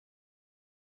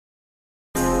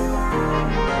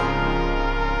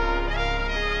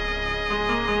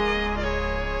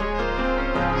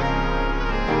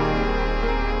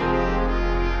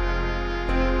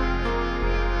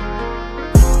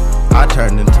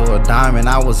to a diamond,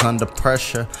 I was under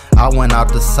pressure. I went out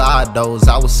the side doors,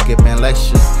 I was skipping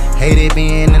lectures. Hated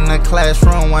being in the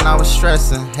classroom when I was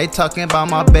stressing. Hate talking about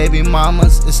my baby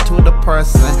mamas, it's too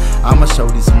depressing. I'ma show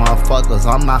these motherfuckers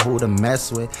I'm not who to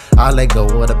mess with. I let go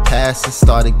of the past and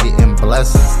started getting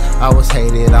blessings. I was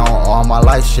hated on all my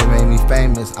life, shit made me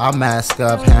famous. I mask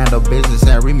up, handle business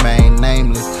and remain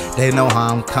nameless. They know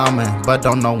how I'm coming, but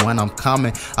don't know when I'm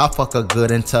coming. I fuck her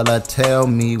good until her tell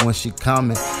me when she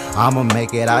coming. I'ma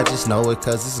make it, I just know it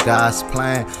cause it's God's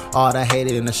plan. All the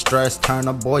hate and the stress turn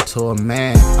a boy to a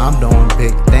man. I'm doing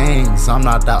big things, I'm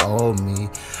not that old me.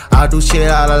 I do shit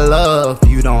out of love,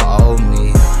 you don't owe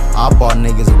me. I bought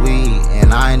niggas weed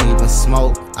and I ain't even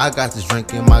smoke. I got this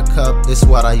drink in my cup, it's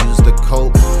what I use to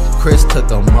cope. Chris took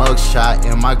a mug shot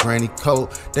in my granny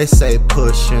coat. They say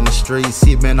push in the streets,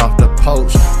 he been off the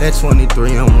poach. That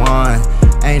 23 and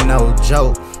 1 ain't no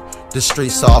joke. The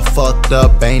streets all fucked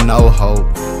up, ain't no hope.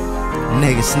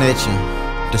 Niggas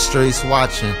snitching, the streets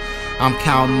watching. I'm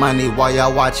counting money while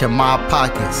y'all watching my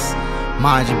pockets.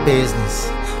 Mind your business,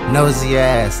 nosy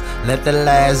ass. Let the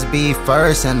last be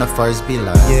first and the first be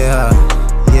last. Yeah.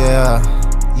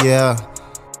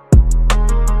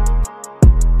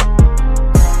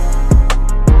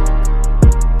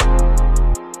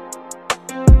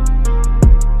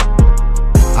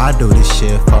 I do this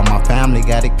shit for my family,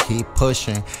 gotta keep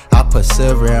pushing. I put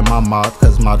silver in my mouth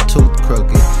cause my tooth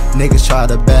crooked. Niggas try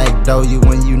to backdoor you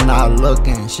when you not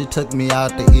looking. She took me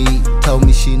out to eat, told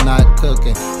me she not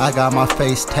cooking. I got my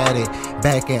face tatted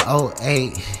back in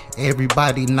 08.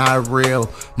 Everybody not real,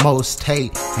 most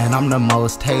hate, and I'm the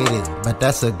most hated. But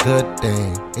that's a good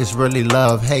thing, it's really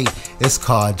love, hate. It's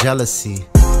called jealousy.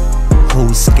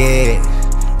 Who's scared?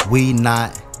 We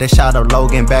not. They shot up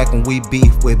Logan back when we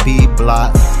beef with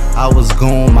B-Block. I was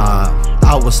goon mob,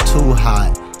 I was too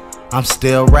hot. I'm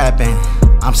still rapping,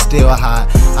 I'm still hot.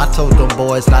 I told them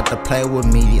boys not to play with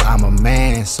me, I'm a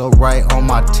man. So right on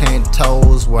my 10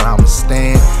 toes where I'ma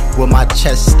stand, with my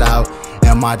chest out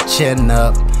and my chin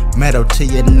up. Metal to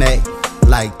your neck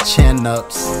like chin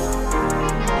ups.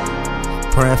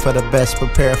 Praying for the best,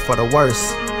 prepare for the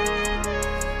worst.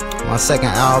 My second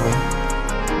album,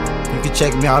 you can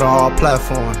check me out on all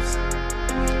platforms.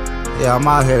 Yeah, I'm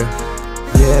out here.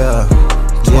 Yeah,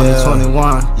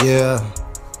 2021. Yeah,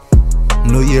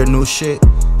 new year, new shit.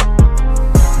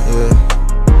 Yeah,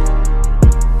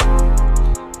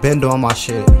 been doing my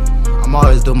shit. I'm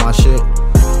always doing my shit.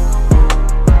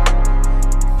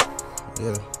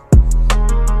 Yeah.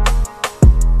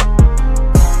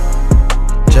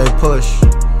 J Push,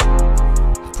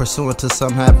 pursuant to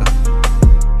something happen.